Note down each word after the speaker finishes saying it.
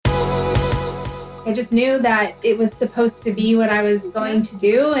I just knew that it was supposed to be what I was going to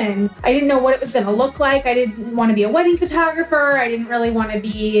do, and I didn't know what it was going to look like. I didn't want to be a wedding photographer. I didn't really want to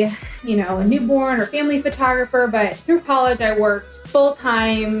be, a newborn or family photographer, but through college, I worked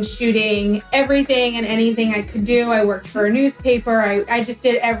full-time shooting everything and anything I could do. I worked for a newspaper. I just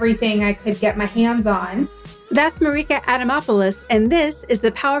did everything I could get my hands on. That's Marika Adamopoulos, and this is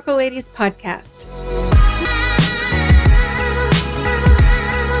the Powerful Ladies Podcast.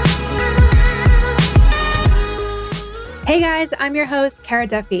 Hey guys, I'm your host, Cara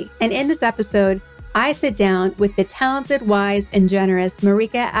Duffy, and in this episode, I sit down with the talented, wise, and generous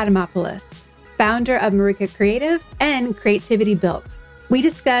Marika Adamopoulos, founder of Marika Creative and Creativity Built. We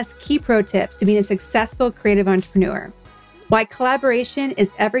discuss key pro tips to being a successful creative entrepreneur, why collaboration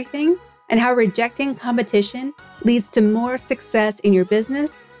is everything, and how rejecting competition leads to more success in your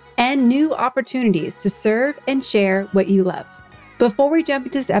business and new opportunities to serve and share what you love. Before we jump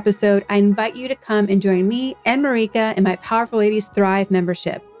into this episode, I invite you to come and join me and Marika in my Powerful Ladies Thrive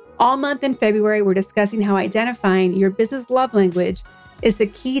membership. All month in February, we're discussing how identifying your business love language is the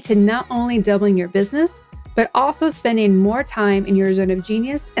key to not only doubling your business, but also spending more time in your zone of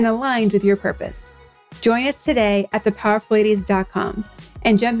genius and aligned with your purpose. Join us today at thepowerfulladies.com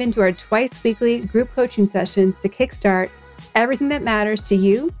and jump into our twice weekly group coaching sessions to kickstart everything that matters to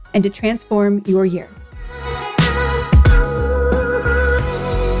you and to transform your year.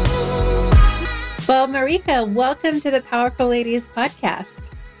 Well, Marika, welcome to the Powerful Ladies Podcast.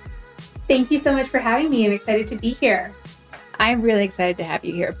 Thank you so much for having me. I'm excited to be here. I'm really excited to have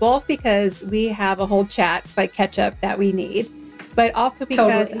you here, both because we have a whole chat, like catch up that we need, but also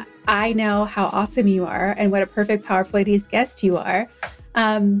because totally. I know how awesome you are and what a perfect Powerful Ladies guest you are.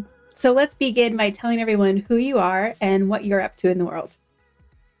 So let's begin by telling everyone who you are and what you're up to in the world.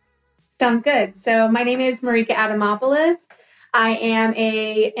 Sounds good. So my name is Marika Adamopoulos. I am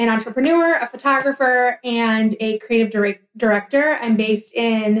an entrepreneur, a photographer, and a creative director. I'm based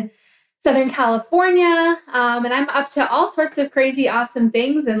in Southern California, and I'm up to all sorts of crazy, awesome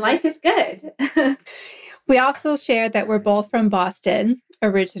things, and life is good. We also shared that we're both from Boston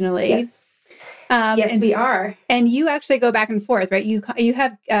originally. Yes, yes, we are. And you actually go back and forth, right? You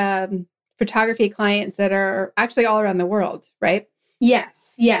have photography clients that are actually all around the world, right?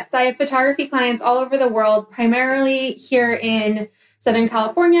 Yes. I have photography clients all over the world, primarily here in Southern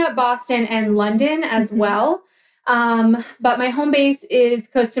California, Boston, and London as well. But my home base is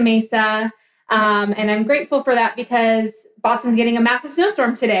Costa Mesa. And I'm grateful for that because Boston's getting a massive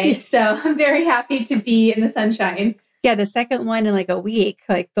snowstorm today. So I'm very happy to be in the sunshine. Yeah, the second one in like a week,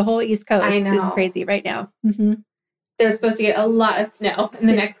 like the whole East Coast is crazy right now. Mm-hmm. They're supposed to get a lot of snow in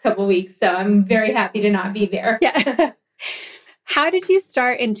the next couple of weeks. So I'm very happy to not be there. Yeah. How did you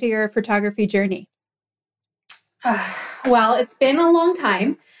start into your photography journey? Well, it's been a long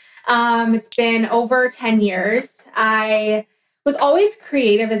time. It's been over 10 years. I was always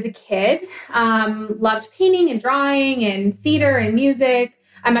creative as a kid, loved painting and drawing and theater and music.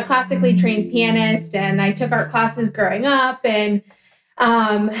 I'm a classically trained pianist and I took art classes growing up. But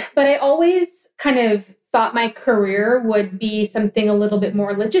I always kind of thought my career would be something a little bit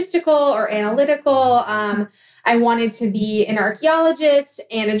more logistical or analytical. I wanted to be an archaeologist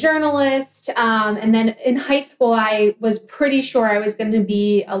and a journalist. And then in high school, I was pretty sure I was going to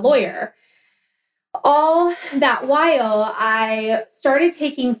be a lawyer. All that while, I started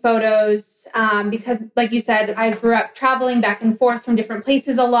taking photos because, like you said, I grew up traveling back and forth from different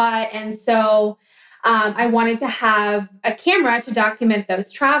places a lot. And so I wanted to have a camera to document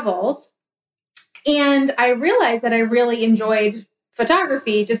those travels. And I realized that I really enjoyed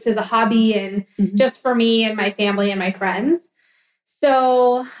photography just as a hobby and just for me and my family and my friends.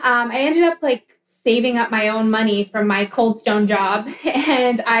 So I ended up saving up my own money from my Cold Stone job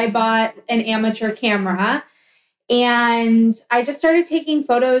and I bought an amateur camera and I just started taking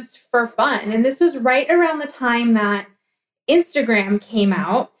photos for fun. And this was right around the time that Instagram came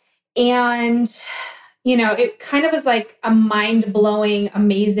out. And, it kind of was like a mind-blowing,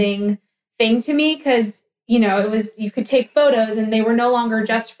 amazing thing to me because it was, you could take photos and they were no longer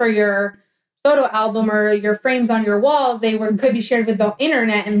just for your photo album or your frames on your walls. They could be shared with the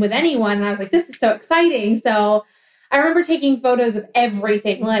internet and with anyone. And I was like, this is so exciting. So I remember taking photos of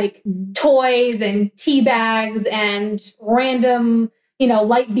everything, like toys and tea bags and random,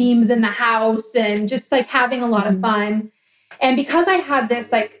 light beams in the house and just having a lot of fun. And because I had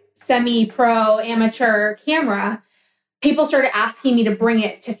this semi-pro amateur camera, people started asking me to bring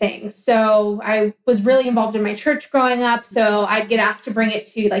it to things. So I was really involved in my church growing up. So I'd get asked to bring it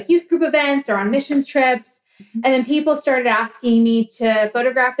to youth group events or on missions trips. And then people started asking me to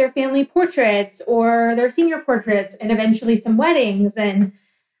photograph their family portraits or their senior portraits and eventually some weddings. And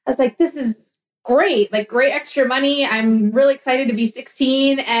I was like, this is great, like great extra money. I'm really excited to be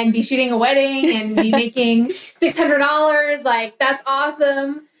 16 and be shooting a wedding and be making $600. Like, that's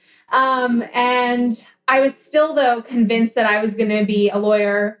awesome. And I was still, though, convinced that I was going to be a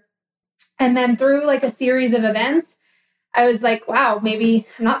lawyer. And then through like a series of events, I was like, wow, maybe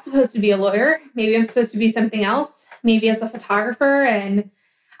I'm not supposed to be a lawyer. Maybe I'm supposed to be something else. Maybe as a photographer. And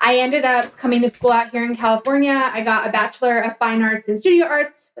I ended up coming to school out here in California. I got a Bachelor of Fine Arts in Studio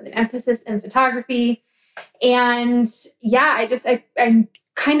Arts with an emphasis in photography. And yeah, I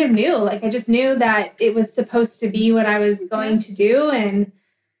kind of knew, like, I just knew that it was supposed to be what I was going to do. And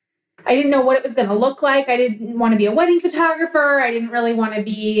I didn't know what it was going to look like. I didn't want to be a wedding photographer. I didn't really want to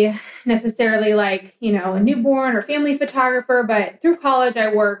be necessarily like, you know, a newborn or family photographer. But through college,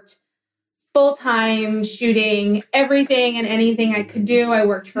 I worked full-time shooting everything and anything I could do. I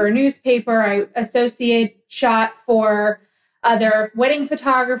worked for a newspaper. I associate shot for other wedding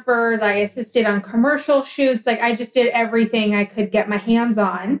photographers. I assisted on commercial shoots. Like, I just did everything I could get my hands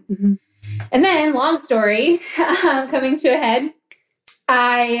on. Mm-hmm. And then, long story, coming to a head,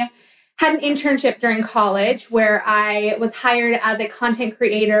 I had an internship during college where I was hired as a content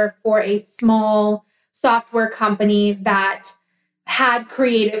creator for a small software company that had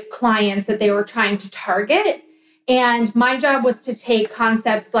creative clients that they were trying to target. And my job was to take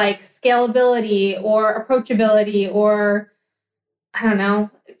concepts like scalability or approachability or, I don't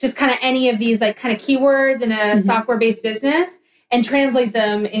know, just kind of any of these like kind of keywords in a software-based business and translate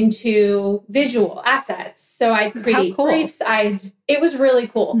them into visual assets. So I'd create briefs. It was really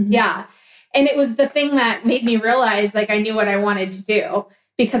cool. Mm-hmm. Yeah. And it was the thing that made me realize like I knew what I wanted to do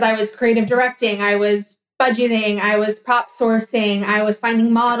because I was creative directing. I was budgeting. I was prop sourcing. I was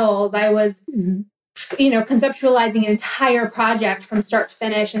finding models. I was, you know, conceptualizing an entire project from start to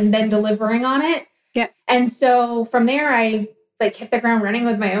finish and then delivering on it. Yeah. And so from there, I like hit the ground running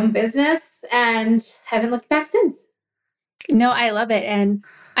with my own business and haven't looked back since. No, I love it. And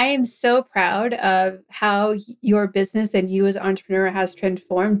I am so proud of how your business and you as an entrepreneur has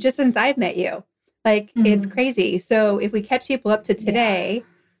transformed just since I've met you. Like, it's crazy. So if we catch people up to today,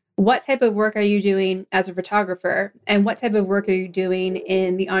 what type of work are you doing as a photographer? And what type of work are you doing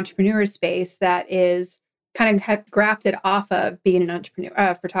in the entrepreneur space that is kind of grafted off of being an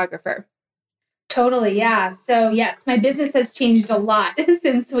entrepreneur, photographer? Totally. Yeah. So yes, my business has changed a lot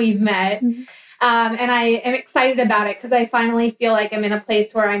since we've met. Mm-hmm. And I am excited about it because I finally feel like I'm in a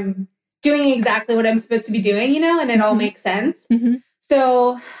place where I'm doing exactly what I'm supposed to be doing, you know, and it all makes sense. Mm-hmm.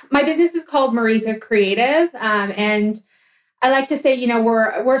 So my business is called Marika Creative. And I like to say, you know,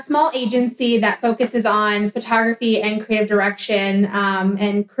 we're a small agency that focuses on photography and creative direction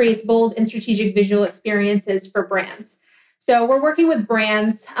and creates bold and strategic visual experiences for brands. So we're working with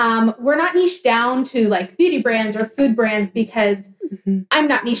brands. We're not niched down to like beauty brands or food brands because I'm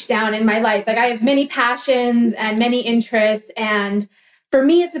not niched down in my life. Like, I have many passions and many interests. And for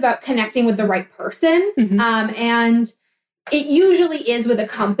me, it's about connecting with the right person. And it usually is with a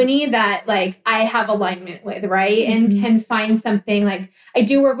company that like I have alignment with, right? And can find something like I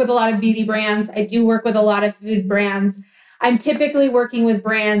do work with a lot of beauty brands. I do work with a lot of food brands. I'm typically working with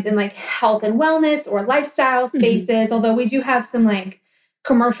brands in like health and wellness or lifestyle spaces, although we do have some like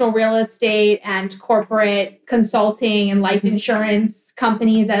commercial real estate and corporate consulting and life insurance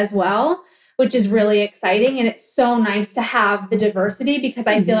companies as well, which is really exciting. And it's so nice to have the diversity because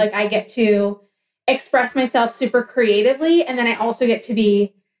I feel like I get to express myself super creatively. And then I also get to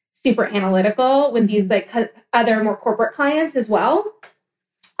be super analytical with these like other more corporate clients as well.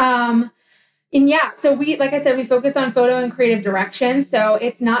 And yeah, so we, like I said, we focus on photo and creative direction. So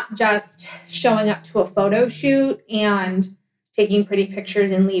it's not just showing up to a photo shoot and taking pretty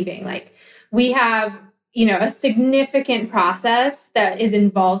pictures and leaving. Like, we have, you know, a significant process that is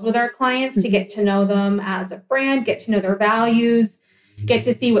involved with our clients to get to know them as a brand, get to know their values, get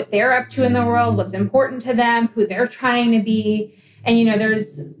to see what they're up to in the world, what's important to them, who they're trying to be. And, you know,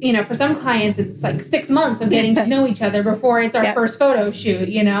 there's, you know, for some clients, it's like 6 months of getting to know each other before it's our first photo shoot,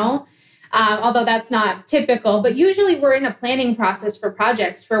 you know? Although that's not typical, but usually we're in a planning process for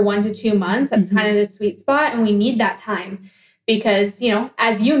projects for 1 to 2 months. That's kind of the sweet spot. And we need that time because, you know,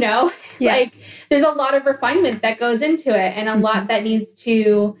 as you know, like there's a lot of refinement that goes into it and a lot that needs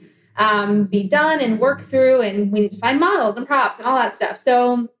to be done and work through. And we need to find models and props and all that stuff.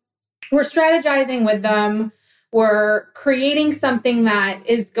 So we're strategizing with them. We're creating something that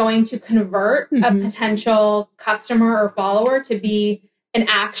is going to convert a potential customer or follower to be an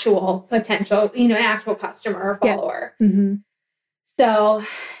actual potential, you know, an actual customer or follower. So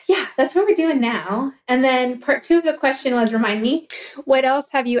yeah, that's what we're doing now. And then part 2 of the question was, remind me. What else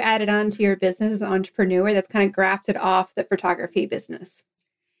have you added on to your business as an entrepreneur that's kind of grafted off the photography business?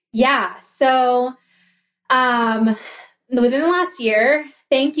 Yeah. So, within the last year,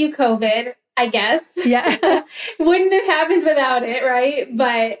 thank you, COVID, I guess. Yeah. Wouldn't have happened without it, right?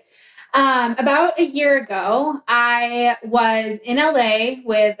 But about a year ago, I was in LA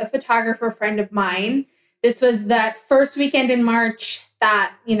with a photographer friend of mine. This was that first weekend in March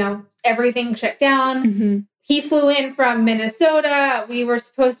that, everything shut down. Mm-hmm. He flew in from Minnesota. We were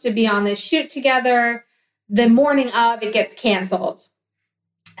supposed to be on this shoot together. The morning of, it gets canceled.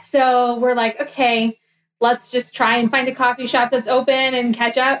 So we're like, okay, let's just try and find a coffee shop that's open and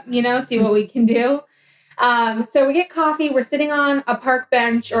catch up, see what we can do. So we get coffee. We're sitting on a park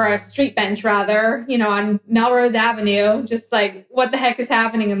bench, or a street bench rather, on Melrose Avenue, just like, what the heck is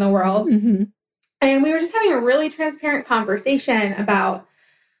happening in the world? Mm-hmm. And we were just having a really transparent conversation about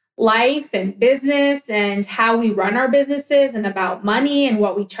life and business and how we run our businesses, and about money and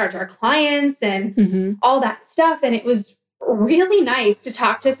what we charge our clients and Mm-hmm. all that stuff. And it was really nice to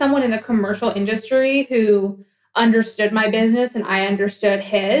talk to someone in the commercial industry who understood my business and I understood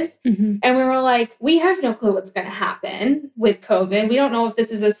his. Mm-hmm. And we were like, we have no clue what's going to happen with COVID. We don't know if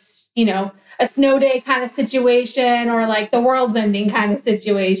this is a snow day kind of situation, or like the world's ending kind of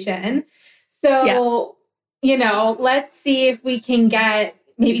situation. So, let's see if we can get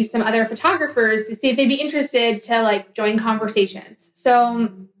maybe some other photographers to see if they'd be interested to like join conversations.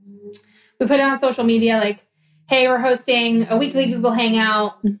 So we put it on social media, like, hey, we're hosting a weekly Google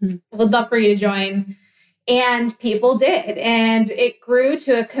Hangout. Mm-hmm. Would love for you to join. And people did. And it grew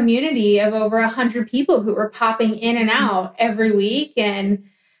to a community of over 100 people who were popping in and out every week, and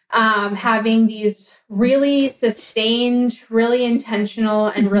having these really sustained, really intentional,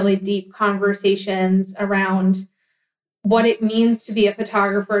 and really deep conversations around what it means to be a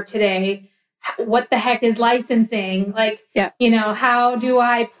photographer today. What the heck is licensing? Like, how do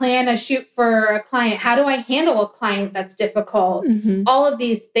I plan a shoot for a client? How do I handle a client that's difficult? Mm-hmm. All of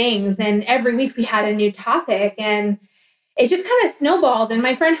these things. And every week we had a new topic, and it just kind of snowballed. And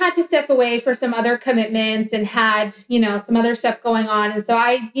my friend had to step away for some other commitments and had, some other stuff going on. And so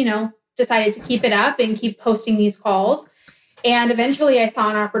I, decided to keep it up and keep posting these calls. And eventually I saw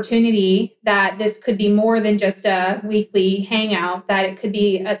an opportunity that this could be more than just a weekly hangout, that it could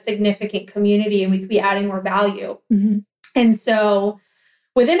be a significant community and we could be adding more value. Mm-hmm. And so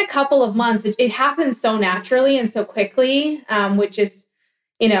within a couple of months, it happens so naturally and so quickly, which is,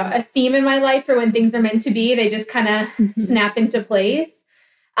 a theme in my life for when things are meant to be. They just kind of Mm-hmm. snap into place.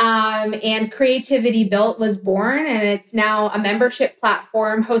 And Creativity Built was born, and it's now a membership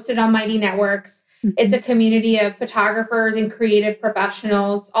platform hosted on Mighty Networks. Mm-hmm. It's a community of photographers and creative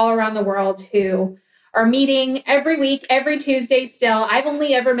professionals all around the world who are meeting every week, every Tuesday still. I've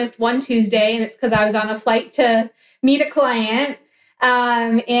only ever missed one Tuesday, and it's because I was on a flight to meet a client.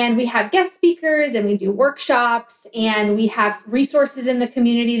 And we have guest speakers, and we do workshops, and we have resources in the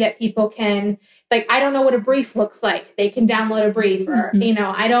community that people can, like, I don't know what a brief looks like. They can download a brief, or,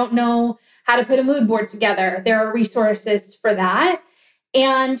 Mm-hmm. I don't know how to put a mood board together. There are resources for that.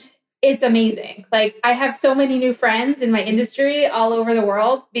 And it's amazing. Like, I have so many new friends in my industry all over the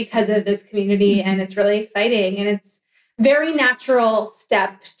world because of this community, Mm-hmm. and it's really exciting. And it's very natural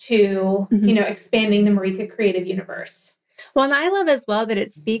step to, Mm-hmm. Expanding the Marika creative universe. Well, and I love as well that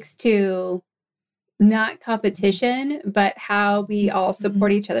it speaks to not competition, but how we all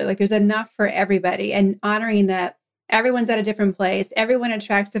support each other. Like, there's enough for everybody, and honoring that everyone's at a different place. Everyone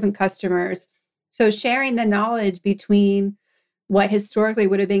attracts different customers. So sharing the knowledge between what historically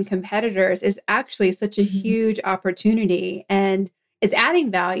would have been competitors is actually such a huge opportunity, and it's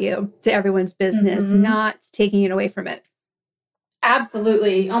adding value to everyone's business, Mm-hmm. not taking it away from it.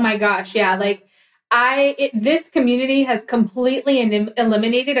 Absolutely. Oh my gosh. Yeah. Like, this community has completely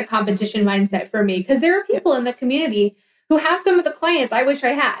eliminated a competition mindset for me, because there are people in the community who have some of the clients I wish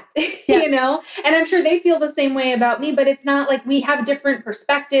I had, Yeah. and I'm sure they feel the same way about me, but it's not like we have different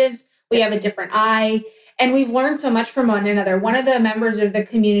perspectives. We have a different eye, and we've learned so much from one another. One of the members of the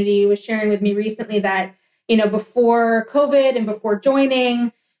community was sharing with me recently that, before COVID and before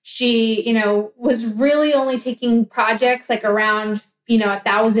joining, she, was really only taking projects like around, $1,000,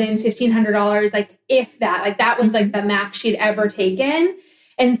 $1,500, like if that, like that was like the max she'd ever taken.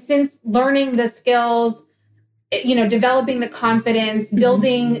 And since learning the skills, developing the confidence,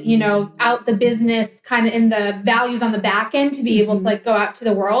 building, out the business kind of in the values on the back end to be able to like go out to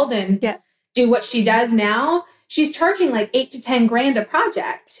the world and do what she does now, she's charging like $8,000 to $10,000 a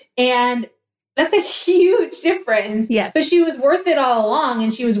project. And that's a huge difference. Yes. But she was worth it all along,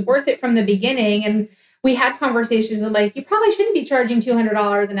 and she was worth it from the beginning. And we had conversations of like, you probably shouldn't be charging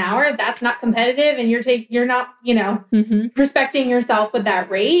 $200 an hour. That's not competitive. And you're not, Mm-hmm. respecting yourself with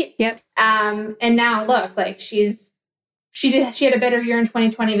that rate. Yep. And now look, like she's she had a better year in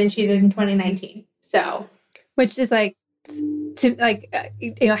 2020 than she did in 2019. So, which is like, to like,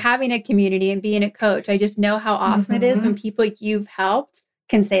 having a community and being a coach, I just know how awesome it is when people you've helped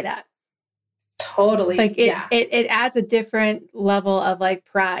can say that. Totally. Like it adds a different level of like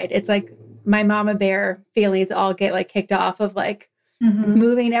pride. It's like my mama bear feelings all get like kicked off of like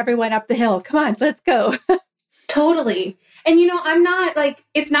moving everyone up the hill. Come on, let's go. Totally. And, I'm not like,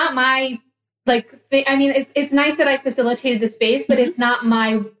 it's not my like, I mean, it's nice that I facilitated the space, but it's not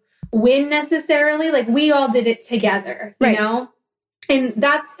my win necessarily. Like we all did it together, you know? And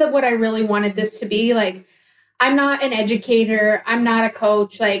that's what I really wanted this to be. Like, I'm not an educator. I'm not a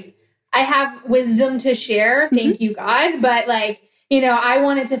coach. Like I have wisdom to share. Thank you, God. But like, I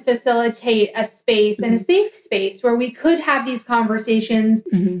wanted to facilitate a space and a safe space where we could have these conversations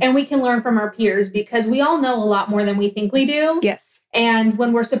and we can learn from our peers because we all know a lot more than we think we do. Yes. And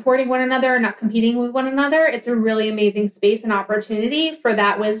when we're supporting one another and not competing with one another, it's a really amazing space and opportunity for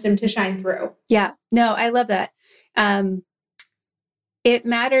that wisdom to shine through. Yeah, no, I love that. It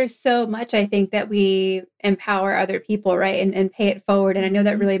matters so much, I think, that we empower other people, right? And pay it forward. And I know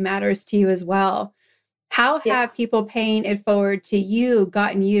that really matters to you as well. How have people paying it forward to you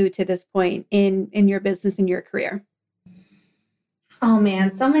gotten you to this point in your business and your career? Oh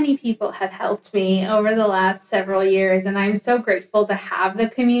man, so many people have helped me over the last several years, and I'm so grateful to have the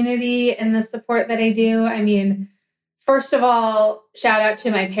community and the support that I do. I mean, first of all, shout out to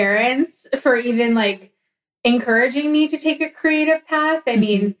my parents for even like encouraging me to take a creative path. I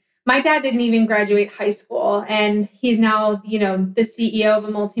mean, my dad didn't even graduate high school, and he's now, the CEO of a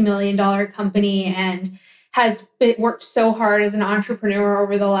multi-million-dollar company and has worked so hard as an entrepreneur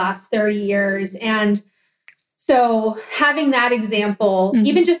over the last 30 years. And so having that example,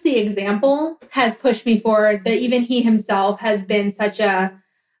 even just the example has pushed me forward. But even he himself has been such a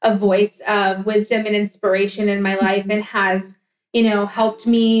voice of wisdom and inspiration in my life and has, helped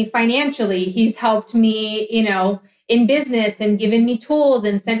me financially. He's helped me, in business and given me tools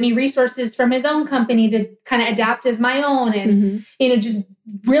and sent me resources from his own company to kind of adapt as my own and, just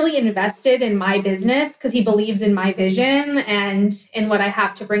really invested in my business because he believes in my vision and in what I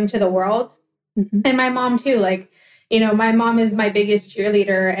have to bring to the world. And my mom too, like, my mom is my biggest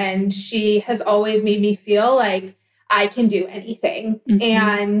cheerleader and she has always made me feel like I can do anything.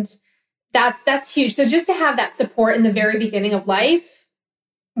 And that's huge. So just to have that support in the very beginning of life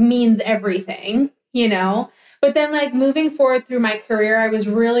means everything, but then like moving forward through my career, I was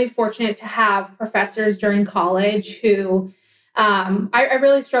really fortunate to have professors during college who, I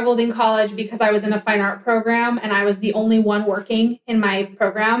really struggled in college because I was in a fine art program and I was the only one working in my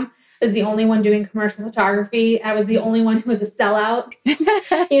program. I was the only one doing commercial photography. I was the only one who was a sellout,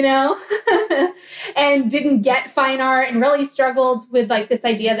 and didn't get fine art and really struggled with like this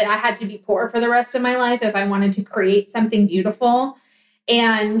idea that I had to be poor for the rest of my life if I wanted to create something beautiful.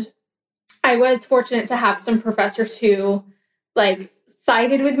 And I was fortunate to have some professors who like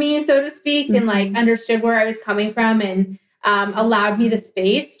sided with me, so to speak, and like understood where I was coming from and allowed me the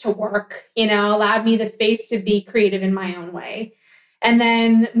space to work, allowed me the space to be creative in my own way. And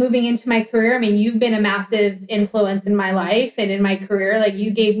then moving into my career, I mean, you've been a massive influence in my life and in my career. Like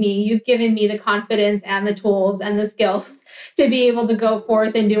you've given me the confidence and the tools and the skills to be able to go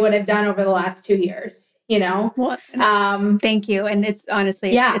forth and do what I've done over the last 2 years, Well, thank you. And it's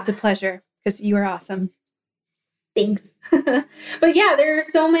honestly, it's a pleasure because you are awesome. Thanks. But yeah, there are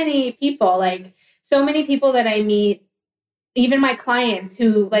so many people that I meet, even my clients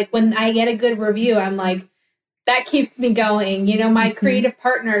who like, when I get a good review, I'm like, that keeps me going. My creative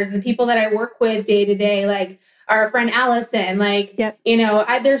partners, the people that I work with day to day, like our friend Allison, like,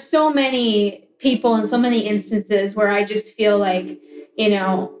 there's so many people and so many instances where I just feel like,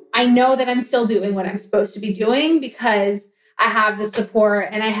 I know that I'm still doing what I'm supposed to be doing because I have the support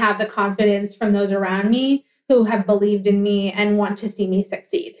and I have the confidence from those around me who have believed in me and want to see me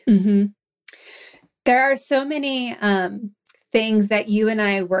succeed. There are so many things that you and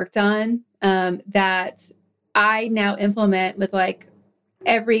I worked on that I now implement with like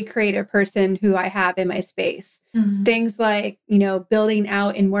every creative person who I have in my space. Things like, building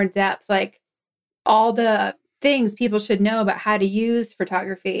out in more depth, like all the things people should know about how to use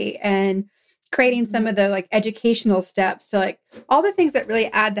photography and creating some of the like educational steps. So like all the things that really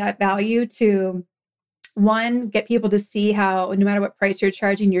add that value to one, get people to see how no matter what price you're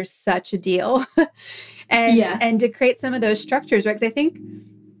charging, you're such a deal. and to create some of those structures, right? Because I think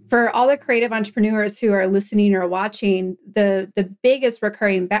for all the creative entrepreneurs who are listening or watching, the biggest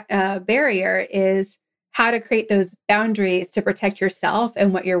recurring barrier is how to create those boundaries to protect yourself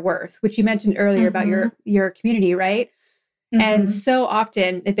and what you're worth, which you mentioned earlier about your community, right? And so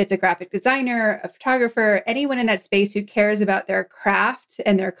often, if it's a graphic designer, a photographer, anyone in that space who cares about their craft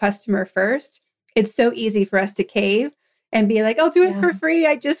and their customer first, it's so easy for us to cave and be like, I'll do it for free.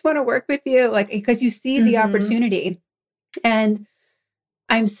 I just want to work with you. Like, because you see the opportunity. And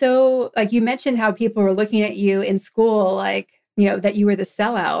I'm so, like, you mentioned how people were looking at you in school, like, you know, that you were the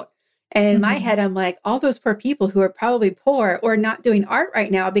sellout. And in my head, I'm like, all those poor people who are probably poor or not doing art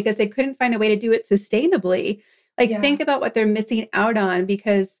right now because they couldn't find a way to do it sustainably. Like, think about what they're missing out on,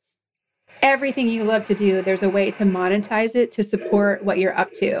 because everything you love to do, there's a way to monetize it to support what you're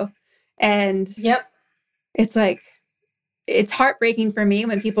up to. And it's like, it's heartbreaking for me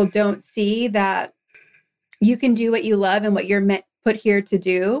when people don't see that you can do what you love and what you're put here to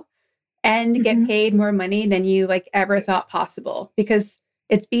do and get paid more money than you like ever thought possible, because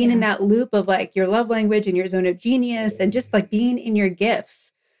it's being in that loop of like your love language and your zone of genius and just like being in your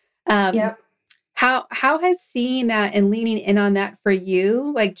gifts. How has seeing that and leaning in on that for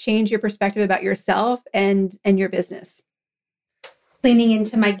you like changed your perspective about yourself and your business? Leaning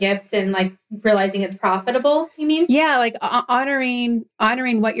into my gifts and like realizing it's profitable, you mean? Yeah, like honoring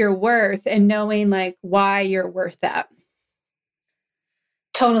what you're worth and knowing like why you're worth that.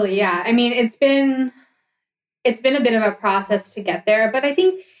 Totally, yeah. I mean, it's been a bit of a process to get there, but I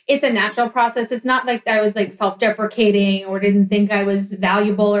think it's a natural process. It's not like I was like self-deprecating or didn't think I was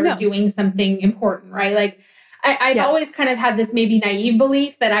valuable or doing something important, right? Like I've always kind of had this maybe naive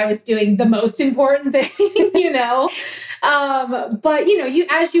belief that I was doing the most important thing, you know? But you know,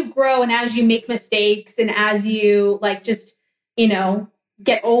 as you grow and as you make mistakes and as you like, just, you know,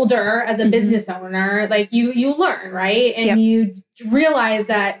 get older as a business owner, like you learn, right? And you realize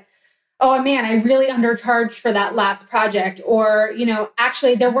that, oh man, I really undercharged for that last project. Or, you know,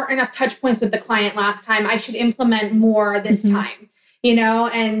 actually there weren't enough touch points with the client last time. I should implement more this time, you know?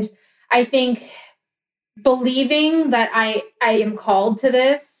 And I think believing that I am called to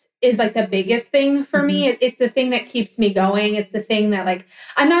this is like the biggest thing for me. It's the thing that keeps me going. It's the thing that like,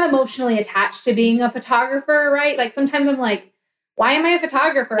 I'm not emotionally attached to being a photographer, right? Like sometimes I'm like, why am I a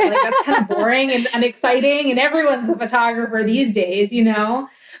photographer? Like that's kind of boring and unexciting, and everyone's a photographer these days, you know?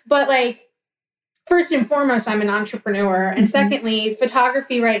 But like, first and foremost, I'm an entrepreneur. And secondly,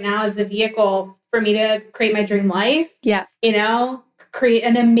 photography right now is the vehicle for me to create my dream life. Yeah. You know, create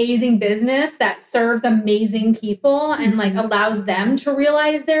an amazing business that serves amazing people and like allows them to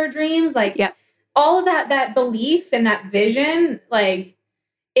realize their dreams. Like all of that belief and that vision, like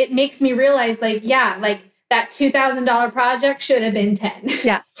it makes me realize like, like that $2,000 project should have been 10,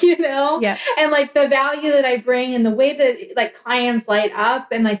 you know? And like the value that I bring and the way that like clients light up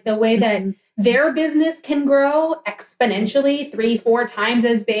and like the way that their business can grow exponentially 3-4 times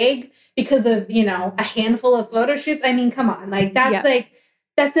as big because of, you know, a handful of photo shoots. I mean, come on, like that's like,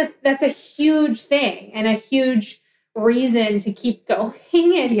 that's a huge thing and a huge reason to keep going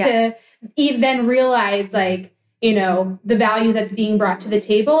and to even realize like, you know, the value that's being brought to the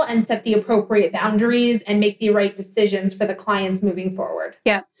table and set the appropriate boundaries and make the right decisions for the clients moving forward.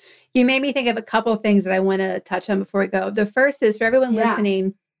 Yeah. You made me think of a couple of things that I want to touch on before we go. The first is for everyone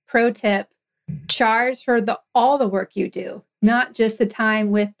listening, pro tip, charge for all the work you do, not just the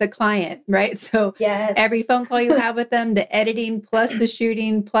time with the client, right? So every phone call you have with them, the editing plus the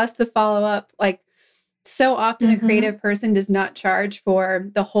shooting plus the follow-up, like so often a creative person does not charge for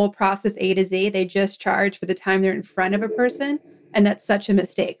the whole process A to Z. They just charge for the time they're in front of a person. And that's such a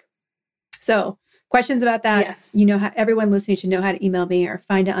mistake. So questions about that, you know, everyone listening should know how to email me or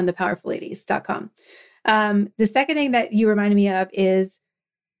find it on thepowerfulladies.com. The second thing that you reminded me of is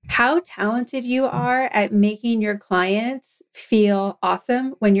how talented you are at making your clients feel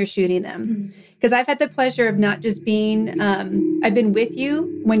awesome when you're shooting them. Because I've had the pleasure of not just being, I've been with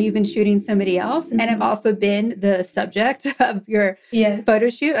you when you've been shooting somebody else. And I've also been the subject of your photo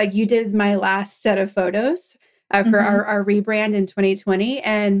shoot. Like you did my last set of photos for our rebrand in 2020.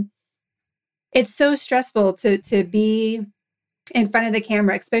 And it's so stressful to be in front of the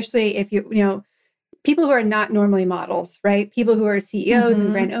camera, especially if you know, people who are not normally models, right? People who are CEOs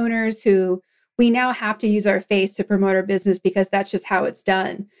and brand owners who we now have to use our face to promote our business because that's just how it's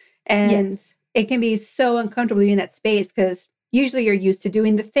done. And it can be so uncomfortable being in that space because usually you're used to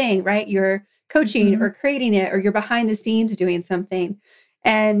doing the thing, right? You're coaching or creating it, or you're behind the scenes doing something.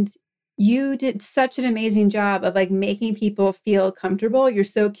 And you did such an amazing job of like making people feel comfortable. You're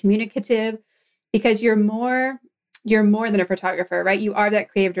so communicative because you're more than a photographer, right? You are that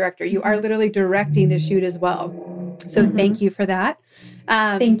creative director. You are literally directing the shoot as well. So thank you for that.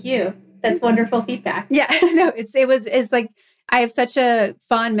 Thank you. That's wonderful feedback. Yeah, no, it's like, I have such a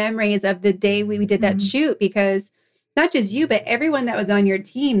fond memories of the day we did that shoot because not just you, but everyone that was on your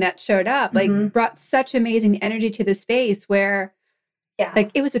team that showed up, like brought such amazing energy to the space where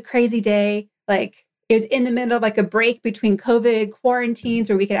like it was a crazy day. Like it was in the middle of like a break between COVID quarantines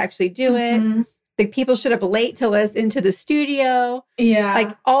where we could actually do it. Like people showed up late to us into the studio. Yeah.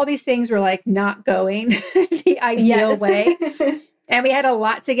 Like all these things were like not going the ideal way. And we had a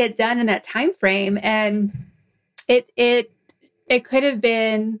lot to get done in that time frame. And it could have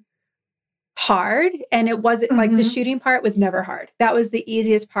been hard. And it wasn't like the shooting part was never hard. That was the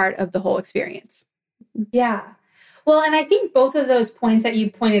easiest part of the whole experience. Yeah. Well, and I think both of those points that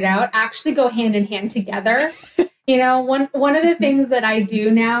you pointed out actually go hand in hand together. You know, one of the things that I do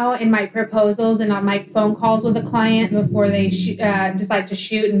now in my proposals and on my phone calls with a client before they decide to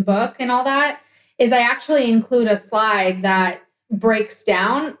shoot and book and all that is I actually include a slide that breaks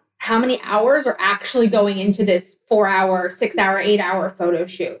down how many hours are actually going into this 4-hour, 6-hour, 8-hour photo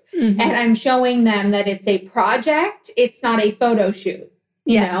shoot. And I'm showing them that it's a project. It's not a photo shoot.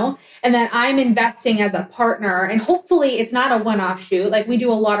 You know, and that I'm investing as a partner, and hopefully it's not a one-off shoot. Like we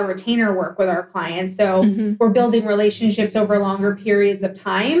do a lot of retainer work with our clients. So we're building relationships over longer periods of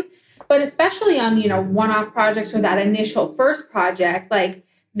time, but especially on, you know, one-off projects or that initial first project, like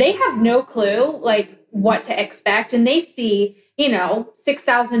they have no clue like what to expect. And they see, you know,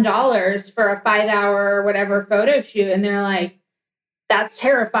 $6,000 for a 5-hour or whatever photo shoot. And they're like, that's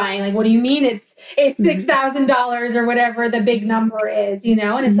terrifying. Like, what do you mean it's $6,000 or whatever the big number is, you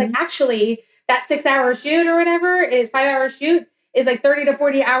know? And it's like, actually that 6-hour shoot or whatever, 5-hour shoot is like 30 to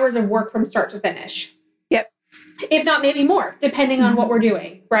 40 hours of work from start to finish. Yep. If not maybe more, depending on what we're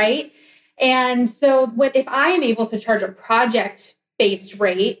doing. Right. And so if I am able to charge a project-based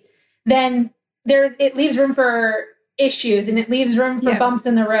rate, then it leaves room for issues, and it leaves room for bumps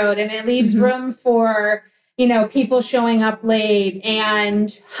in the road, and it leaves room for, you know, people showing up late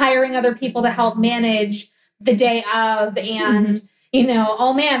and hiring other people to help manage the day of. And, you know,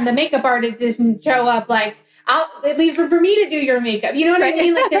 oh man, the makeup artist doesn't show up. Like it leaves room for me to do your makeup. You know what I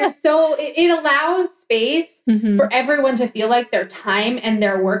mean? Like it allows space for everyone to feel like their time and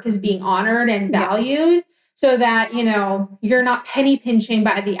their work is being honored and valued so that, you know, you're not penny pinching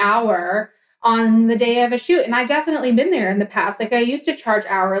by the hour on the day of a shoot. And I've definitely been there in the past. Like I used to charge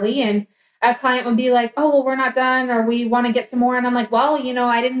hourly, and a client would be like, oh, well, we're not done, or we want to get some more. And I'm like, well, you know,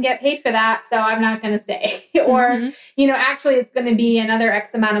 I didn't get paid for that, so I'm not going to stay. Or, you know, actually it's going to be another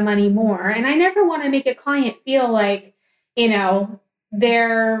X amount of money more. And I never want to make a client feel like, you know,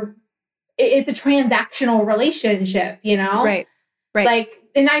 it's a transactional relationship, you know? Right. Like,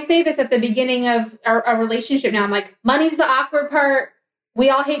 and I say this at the beginning of a relationship now. I'm like, money's the awkward part.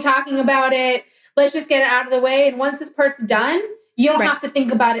 We all hate talking about it. Let's just get it out of the way. And once this part's done, you don't have to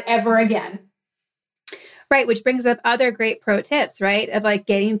think about it ever again. Right. Which brings up other great pro tips, right? Of like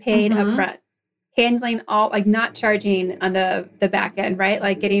getting paid up front, handling all, like not charging on the back end, right?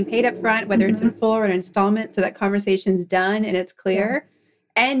 Like getting paid up front, whether it's in full or an installment, so that conversation's done and it's clear.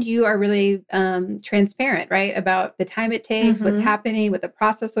 And you are really transparent, right? About the time it takes, what's happening, what the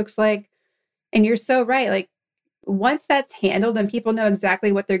process looks like. And you're so right. Like once that's handled and people know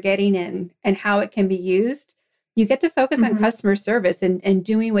exactly what they're getting and how it can be used, you get to focus on customer service and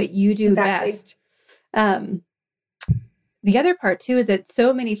doing what you do best. The other part too is that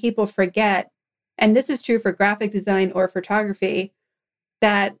so many people forget, and this is true for graphic design or photography,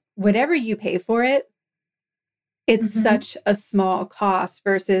 that whatever you pay for it, it's such a small cost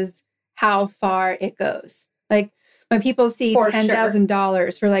versus how far it goes. Like when people see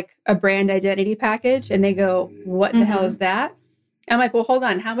 $10,000 for like a brand identity package and they go, what the hell is that? I'm like, well, hold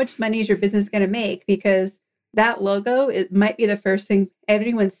on. How much money is your business going to make? Because that logo, it might be the first thing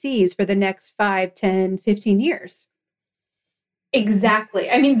everyone sees for the next 5, 10, 15 years. Exactly.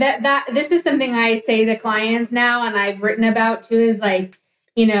 I mean, this is something I say to clients now, and I've written about too, is like,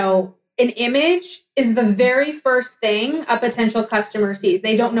 you know, an image is the very first thing a potential customer sees.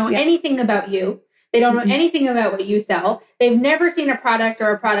 They don't know anything about you. They don't know anything about what you sell. They've never seen a product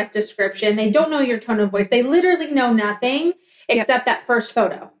or a product description. They don't know your tone of voice. They literally know nothing except that first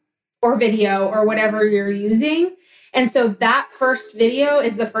photo or video or whatever you're using. And so that first video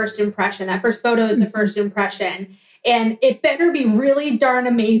is the first impression. That first photo is the first impression. And it better be really darn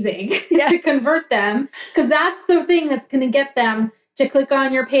amazing to convert them, because that's the thing that's going to get them to click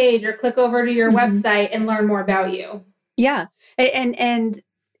on your page or click over to your website and learn more about you. Yeah. And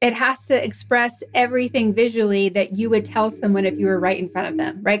it has to express everything visually that you would tell someone if you were right in front of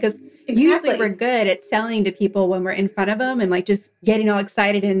them, right? Because usually we're good at selling to people when we're in front of them and like just getting all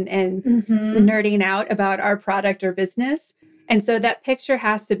excited and nerding out about our product or business. And so that picture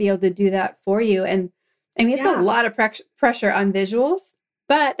has to be able to do that for you. And I mean, it's a lot of pressure on visuals,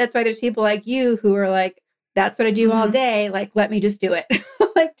 but that's why there's people like you who are like, That's what I do all day. Like, let me just do it.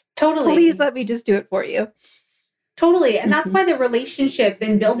 Like, Totally. Please let me just do it for you. Totally. And that's why the relationship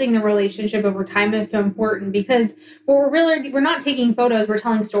and building the relationship over time is so important, because we're not taking photos, we're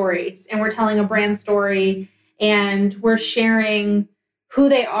telling stories, and we're telling a brand story, and we're sharing who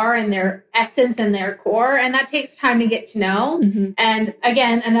they are and their essence and their core. And that takes time to get to know. And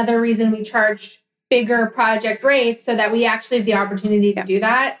again, another reason we charge bigger project rates, so that we actually have the opportunity to do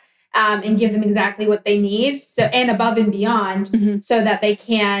that. And give them exactly what they need, so and above and beyond, so that they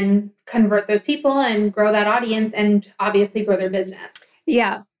can convert those people and grow that audience and obviously grow their business.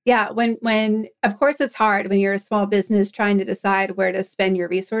 Yeah. When of course it's hard when you're a small business trying to decide where to spend your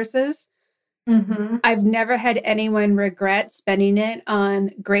resources. I've never had anyone regret spending it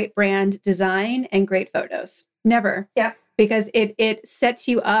on great brand design and great photos. Never. Yeah. Because it sets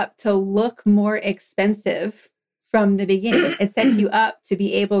you up to look more expensive from the beginning. It sets you up to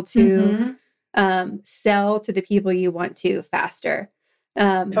be able to sell to the people you want to faster.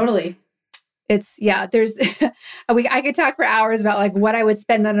 Totally. There's, I could talk for hours about like what I would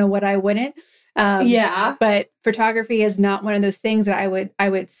spend on and what I wouldn't. But photography is not one of those things that I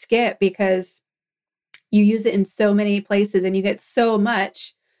would skip, because you use it in so many places and you get so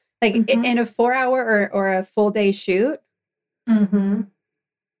much, like in a 4-hour or a full day shoot.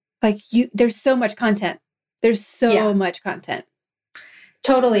 Like there's so much content. There's so much content.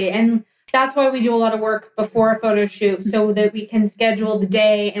 Totally. And that's why we do a lot of work before a photo shoot, so that we can schedule the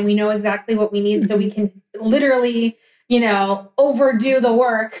day and we know exactly what we need. So we can literally, overdo the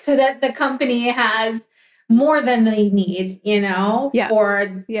work so that the company has more than they need,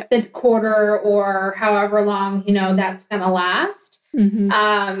 for the quarter or however long, that's going to last.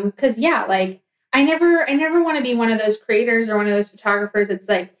 Cause like I never want to be one of those creators or one of those photographers. It's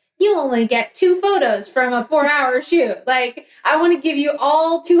like, you only get 2 photos from a 4-hour shoot. Like, I want to give you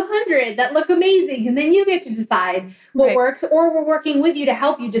all 200 that look amazing. And then you get to decide what works, or we're working with you to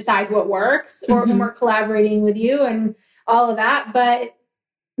help you decide what works, or when we're collaborating with you and all of that. But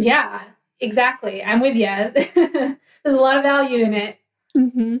yeah, exactly. I'm with you. There's a lot of value in it.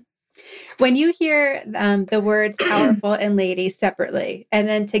 When you hear the words powerful and ladies separately and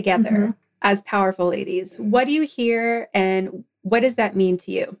then together as powerful ladies, what do you hear and what does that mean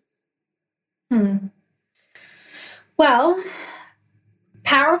to you? Well,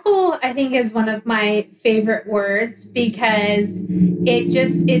 powerful, I think, is one of my favorite words, because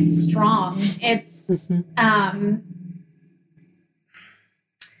it's strong. It's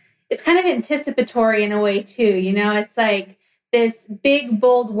kind of anticipatory in a way too. It's like this big,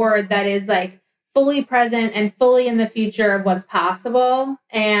 bold word that is like fully present and fully in the future of what's possible,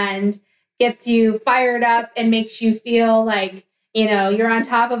 and gets you fired up and makes you feel like, you're on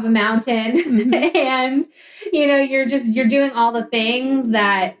top of a mountain and, you're doing all the things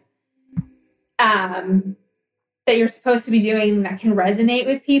that you're supposed to be doing that can resonate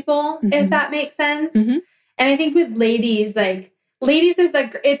with people, if that makes sense. And I think with ladies, like ladies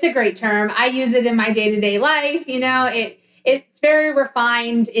it's a great term. I use it in my day-to-day life. It's very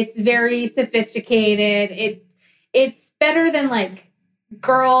refined. It's very sophisticated. It's better than like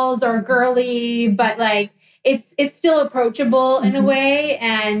girls or girly, but like, it's still approachable in a way.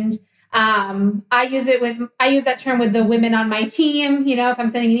 And I use that term with the women on my team. If I'm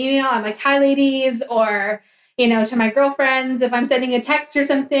sending an email, I'm like, hi ladies, or, to my girlfriends, if I'm sending a text or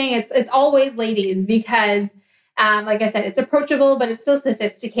something, it's always ladies, because like I said, it's approachable, but it's still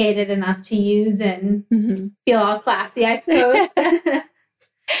sophisticated enough to use and feel all classy, I suppose.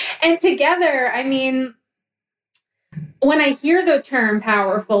 And together, I mean, when I hear the term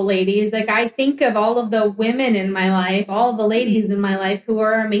powerful ladies, like I think of all of the women in my life, all of the ladies in my life who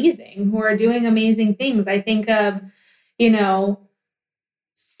are amazing, who are doing amazing things. I think of,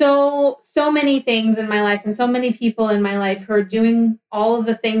 so many things in my life and so many people in my life who are doing all of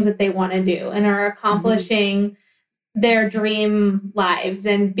the things that they want to do and are accomplishing their dream lives.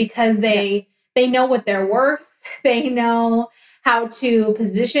 And because they know what they're worth, they know how to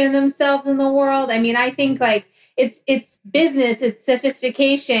position themselves in the world. I mean, I think like, it's business, it's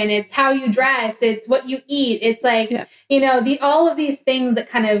sophistication, it's how you dress, it's what you eat. It's like, all of these things that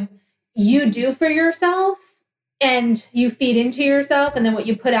kind of you do for yourself and you feed into yourself, and then what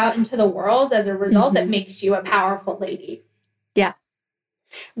you put out into the world as a result that makes you a powerful lady. Yeah.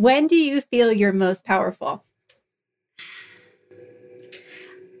 When do you feel you're most powerful?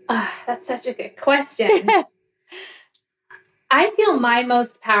 That's such a good question. I feel my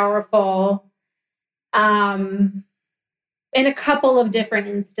most powerful in a couple of different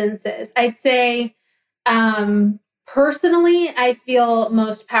instances. I'd say, personally, I feel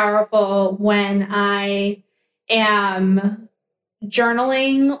most powerful when I am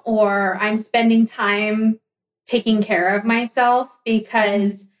journaling or I'm spending time taking care of myself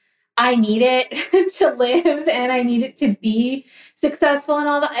because I need it to live and I need it to be successful in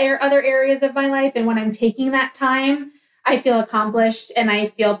all the other areas of my life. And when I'm taking that time, I feel accomplished and I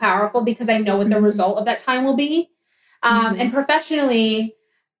feel powerful because I know what the result of that time will be. And professionally,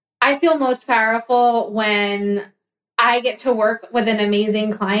 I feel most powerful when I get to work with an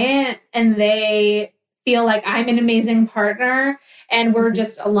amazing client and they feel like I'm an amazing partner and we're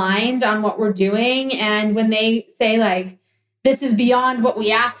just aligned on what we're doing. And when they say like, this is beyond what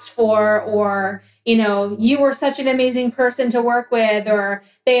we asked for, or, you know, you were such an amazing person to work with, or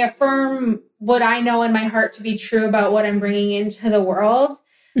they affirm what I know in my heart to be true about what I'm bringing into the world.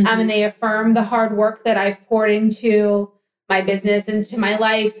 And they affirm the hard work that I've poured into my business, into my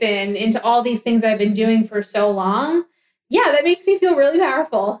life, and into all these things I've been doing for so long. Yeah, that makes me feel really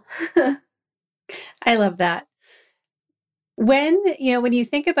powerful. I love that. When you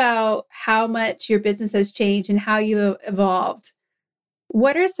think about how much your business has changed and how you evolved,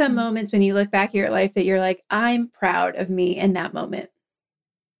 what are some moments when you look back at your life that you're like, I'm proud of me in that moment?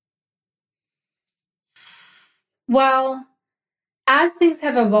 Well, as things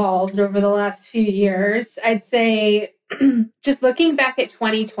have evolved over the last few years, I'd say just looking back at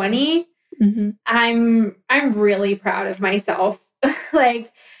 2020, I'm really proud of myself.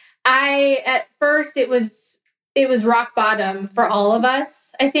 Like at first it was rock bottom for all of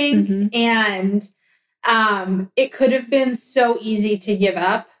us, I think. And it could have been so easy to give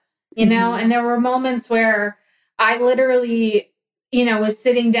up, you know, and there were moments where I literally, was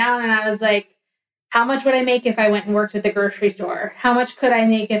sitting down and I was like, how much would I make if I went and worked at the grocery store? How much could I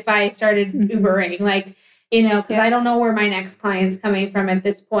make if I started Ubering? Like, because I don't know where my next client's coming from at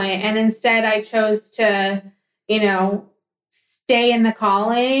this point. And instead I chose to, stay in the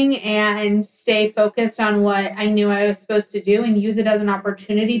calling and stay focused on what I knew I was supposed to do and use it as an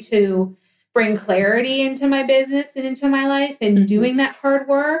opportunity to bring clarity into my business and into my life and doing that hard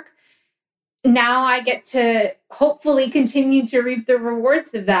work. Now I get to hopefully continue to reap the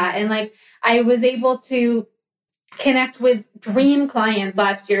rewards of that. And like, I was able to connect with dream clients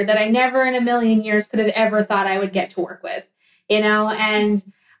last year that I never in a million years could have ever thought I would get to work with, and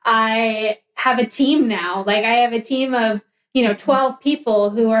I have a team now. Like I have a team of, 12 people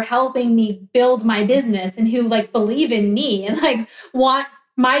who are helping me build my business and who like believe in me and like want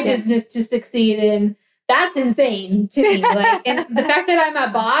my business to succeed. And that's insane to me. Like, and the fact that I'm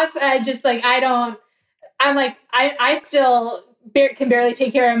a boss, I still can barely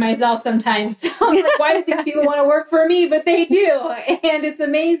take care of myself sometimes. So I'm like, why do these people want to work for me? But they do. And it's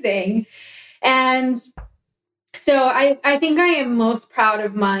amazing. And so I think I am most proud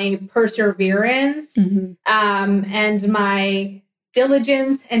of my perseverance and my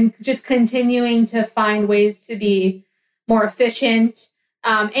diligence and just continuing to find ways to be more efficient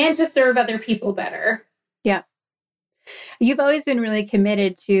and to serve other people better. Yeah. You've always been really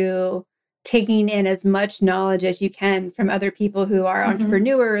committed to taking in as much knowledge as you can from other people who are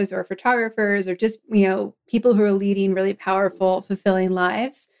entrepreneurs or photographers or just, people who are leading really powerful, fulfilling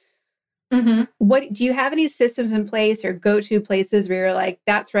lives. What do you have any systems in place or go-to places where you're like,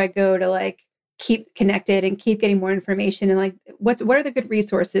 that's where I go to like keep connected and keep getting more information? And like, what are the good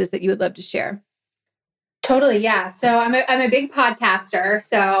resources that you would love to share? Totally. Yeah. So I'm a big podcaster.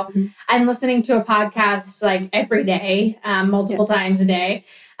 So I'm listening to a podcast like every day, multiple times a day.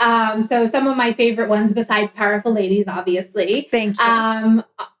 So some of my favorite ones besides Powerful Ladies, obviously. Thank you.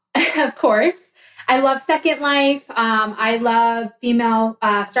 Of course. I love Second Life. I love Female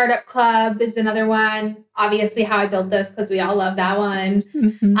Startup Club is another one. Obviously How I Built This, because we all love that one.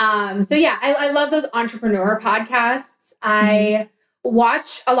 So yeah, I love those entrepreneur podcasts. I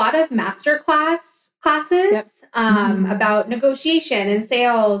watch a lot of classes about negotiation and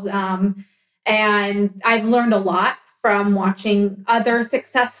sales. And I've learned a lot from watching other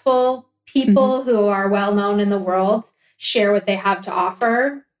successful people who are well known in the world share what they have to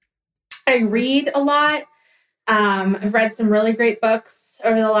offer. I read a lot. I've read some really great books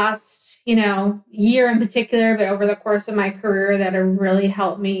over the last, year in particular, but over the course of my career that have really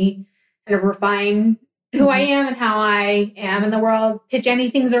helped me kind of refine who I am and how I am in the world. Pitch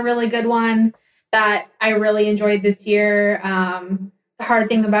Anything's a really good one that I really enjoyed this year. The Hard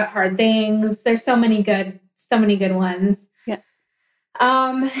Thing About Hard Things. There's so many good ones. Yeah.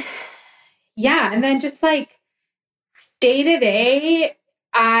 Yeah. And then just like day to day,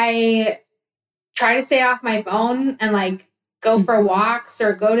 I try to stay off my phone and like go for walks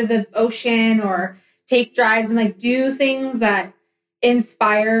or go to the ocean or take drives and like do things that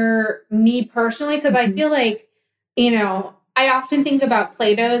inspire me personally. Cause I feel like, I often think about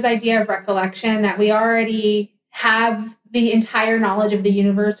Plato's idea of recollection, that we already have the entire knowledge of the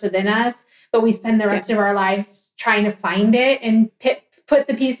universe within us, but we spend the rest of our lives trying to find it and put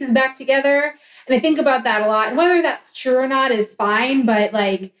the pieces back together. And I think about that a lot. And whether that's true or not is fine. But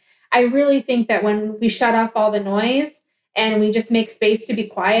like, I really think that when we shut off all the noise and we just make space to be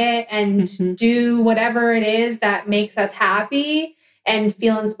quiet and do whatever it is that makes us happy and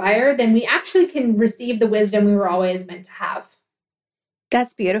feel inspired, then we actually can receive the wisdom we were always meant to have.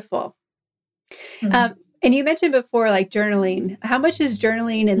 That's beautiful. And you mentioned before, like journaling. How much is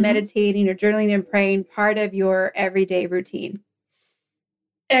journaling and meditating or journaling and praying part of your everyday routine?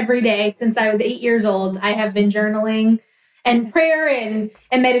 Every day since I was 8 years old, I have been journaling, and prayer and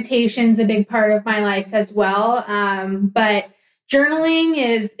meditation is a big part of my life as well. But journaling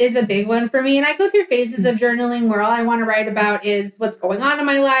is a big one for me. And I go through phases of journaling where all I want to write about is what's going on in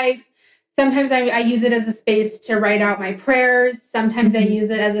my life. Sometimes I use it as a space to write out my prayers. Sometimes I use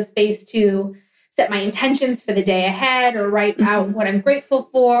it as a space to set my intentions for the day ahead or write out what I'm grateful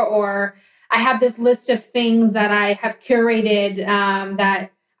for. Or I have this list of things that I have curated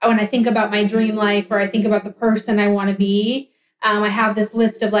that when I think about my dream life or I think about the person I want to be, I have this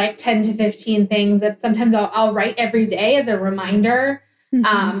list of like 10 to 15 things that sometimes I'll write every day as a reminder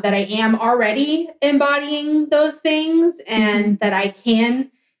that I am already embodying those things and that I can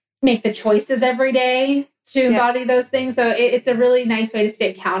make the choices every day to embody those things. So it's a really nice way to stay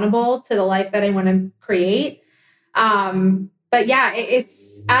accountable to the life that I want to create. But yeah,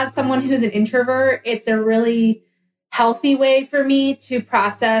 it's as someone who's an introvert, it's a really healthy way for me to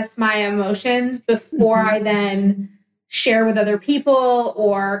process my emotions before I then share with other people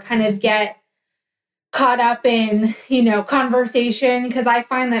or kind of get caught up in, conversation, because I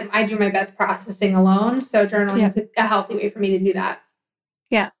find that I do my best processing alone. So journaling is a healthy way for me to do that.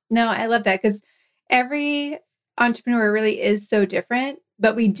 Yeah, no, I love that, because every entrepreneur really is so different,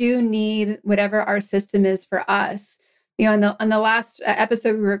 but we do need whatever our system is for us. On the last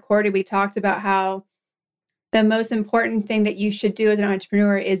episode we recorded, we talked about how the most important thing that you should do as an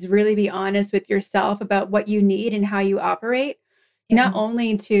entrepreneur is really be honest with yourself about what you need and how you operate, not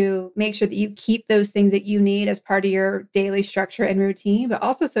only to make sure that you keep those things that you need as part of your daily structure and routine, but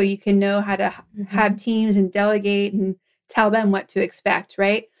also so you can know how to have teams and delegate and tell them what to expect,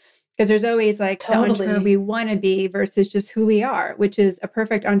 right? Because there's always like the entrepreneur we want to be versus just who we are, which is a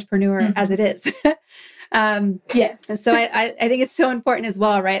perfect entrepreneur as it is. Yes. And so I think it's so important as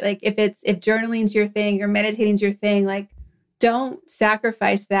well, right? Like if journaling's your thing or meditating's your thing, like don't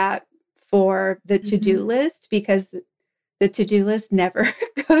sacrifice that for the to-do list, because the to-do list never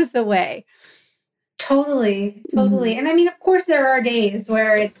goes away. Totally. And I mean, of course there are days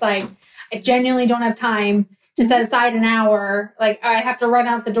where it's like, I genuinely don't have time to set aside an hour. Like I have to run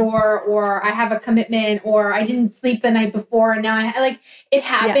out the door, or I have a commitment, or I didn't sleep the night before. And now it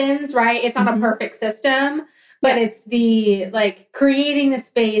happens, right? It's not a perfect system, but it's the like creating the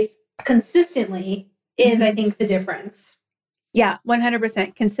space consistently is, I think, the difference. Yeah.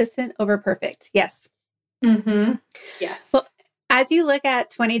 100% consistent over perfect. Yes. Yes. Well, as you look at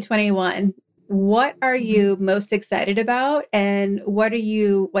 2021, what are you most excited about? And what do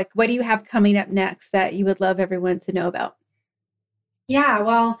you have coming up next that you would love everyone to know about? Yeah,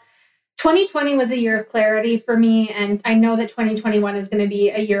 well, 2020 was a year of clarity for me. And I know that 2021 is going to be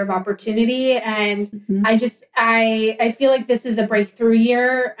a year of opportunity. And I feel like this is a breakthrough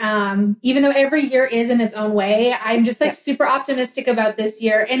year. Even though every year is in its own way, I'm just super optimistic about this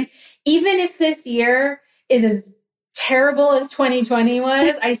year. And even if this year is as terrible as 2020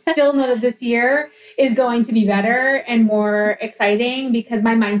 was, I still know that this year is going to be better and more exciting because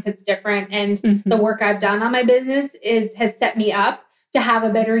my mindset's different, and the work I've done on my business has set me up to have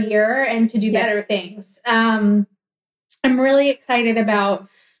a better year and to do better things. I'm really excited about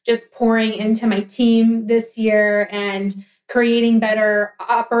just pouring into my team this year and creating better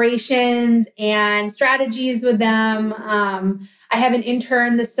operations and strategies with them. I have an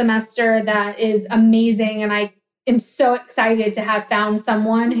intern this semester that is amazing, and I am so excited to have found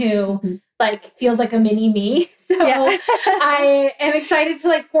someone who feels like a mini me. So I am excited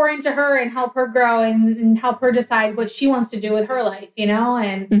to pour into her and help her grow and help her decide what she wants to do with her life,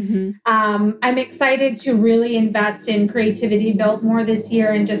 and I'm excited to really invest in Creativity Built more this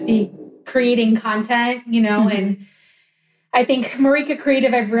year and just be creating content, and I think Marika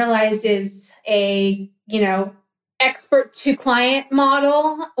Creative, I've realized, is a, expert to client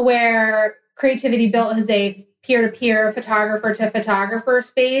model where Creativity Built is a peer-to-peer, photographer to photographer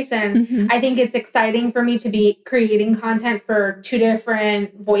space. And I think it's exciting for me to be creating content for two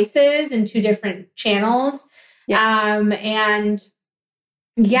different voices and two different channels. I'm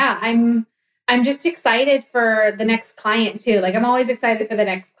I'm just excited for the next client too. Like I'm always excited for the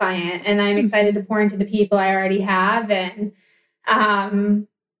next client, and I'm excited to pour into the people I already have. And I'm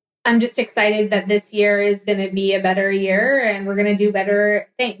just excited that this year is going to be a better year and we're going to do better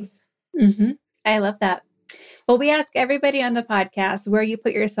things. Mm-hmm. I love that. Well, we ask everybody on the podcast where you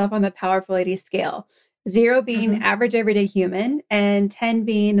put yourself on the Powerful Lady scale. 0 being average everyday human and 10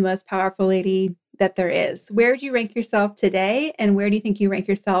 being the most powerful lady that there is. Where would you rank yourself today? And where do you think you rank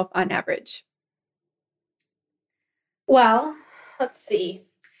yourself on average? Well, let's see.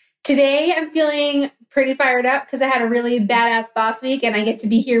 Today I'm feeling pretty fired up because I had a really badass boss week and I get to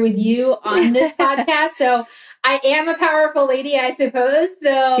be here with you on this podcast. So I am a powerful lady, I suppose.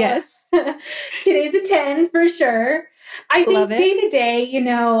 So yes, today's a 10 for sure. I think day to day, you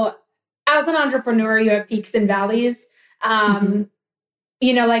know, as an entrepreneur, you have peaks and valleys. You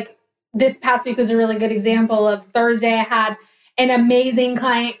know, like this past week was a really good example of Thursday. I had an amazing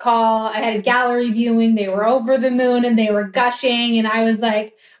client call. I had a gallery viewing. They were over the moon and they were gushing. And I was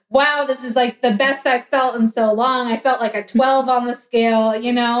like, wow, this is like the best I've felt in so long. I felt like a 12 on the scale,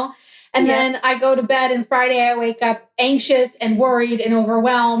 you know? And then I go to bed and Friday I wake up anxious and worried and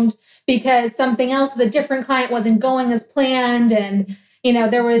overwhelmed because something else with a different client wasn't going as planned. And, you know,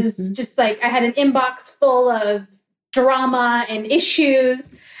 there was just like, I had an inbox full of drama and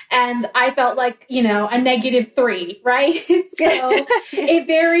issues. And I felt like, you know, a -3, right? So it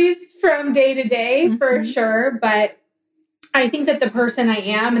varies from day to day for sure. But I think that the person I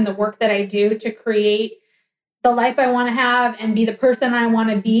am and the work that I do to create the life I want to have and be the person I want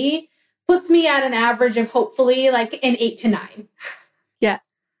to be puts me at an average of hopefully like an 8 to 9. Yeah.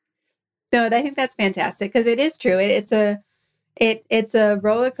 No, I think that's fantastic because it is true. It's a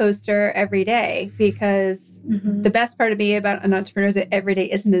roller coaster every day because the best part of me about an entrepreneur is that every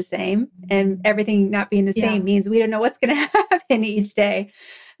day isn't the same, and everything not being the same means we don't know what's going to happen each day.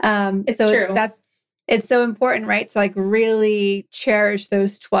 It's true. It's so important, right? To like really cherish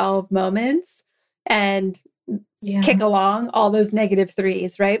those 12 moments and kick along all those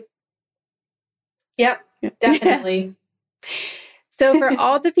 -3s, right? Yep, definitely. So for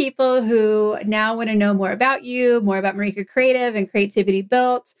all the people who now want to know more about you, more about Marika Creative and Creativity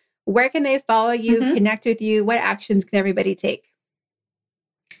Built, where can they follow you, connect with you? What actions can everybody take?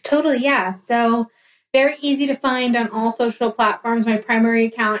 Totally, yeah. So very easy to find on all social platforms. My primary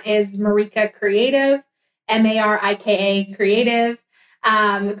account is Marika Creative, Marika Creative.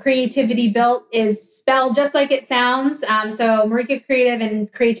 Creativity Built is spelled just like it sounds. So Marika Creative and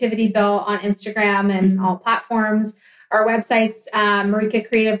Creativity Built on Instagram and all platforms. Our website's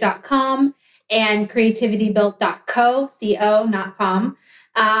marikacreative.com and creativitybuilt.co, C-O, not com.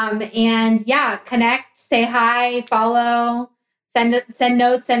 And yeah, connect, say hi, follow, send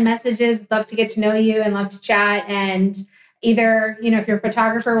notes, send messages. Love to get to know you and love to chat. And either, you know, if you're a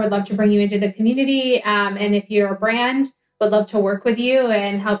photographer, would love to bring you into the community. And if you're a brand, would love to work with you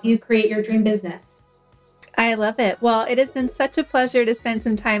and help you create your dream business. I love it. Well, it has been such a pleasure to spend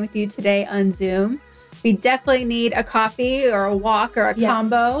some time with you today on Zoom. We definitely need a coffee or a walk or a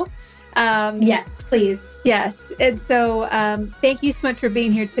combo. Yes, please. Yes. And so thank you so much for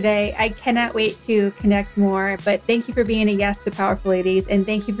being here today. I cannot wait to connect more, but thank you for being a yes to Powerful Ladies, and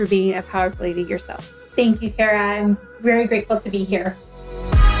thank you for being a powerful lady yourself. Thank you, Kara. I'm very grateful to be here.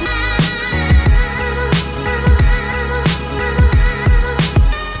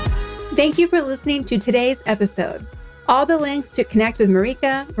 Thank you for listening to today's episode. All the links to connect with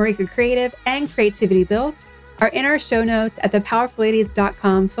Marika, Marika Creative, and Creativity Built are in our show notes at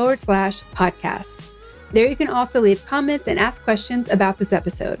thepowerfulladies.com/podcast. There you can also leave comments and ask questions about this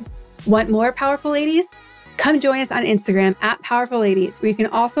episode. Want more Powerful Ladies? Come join us on Instagram at Powerful Ladies, where you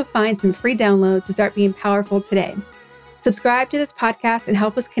can also find some free downloads to start being powerful today. Subscribe to this podcast and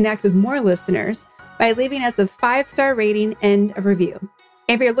help us connect with more listeners by leaving us a 5-star rating and a review.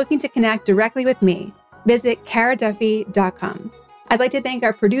 If you're looking to connect directly with me, visit karaduffy.com. I'd like to thank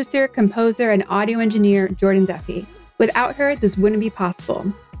our producer, composer, and audio engineer, Jordan Duffy. Without her, this wouldn't be possible.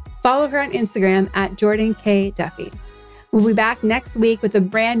 Follow her on Instagram at Jordan K. Duffy. We'll be back next week with a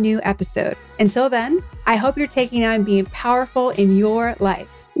brand new episode. Until then, I hope you're taking on being powerful in your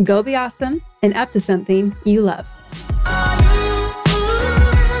life. Go be awesome and up to something you love.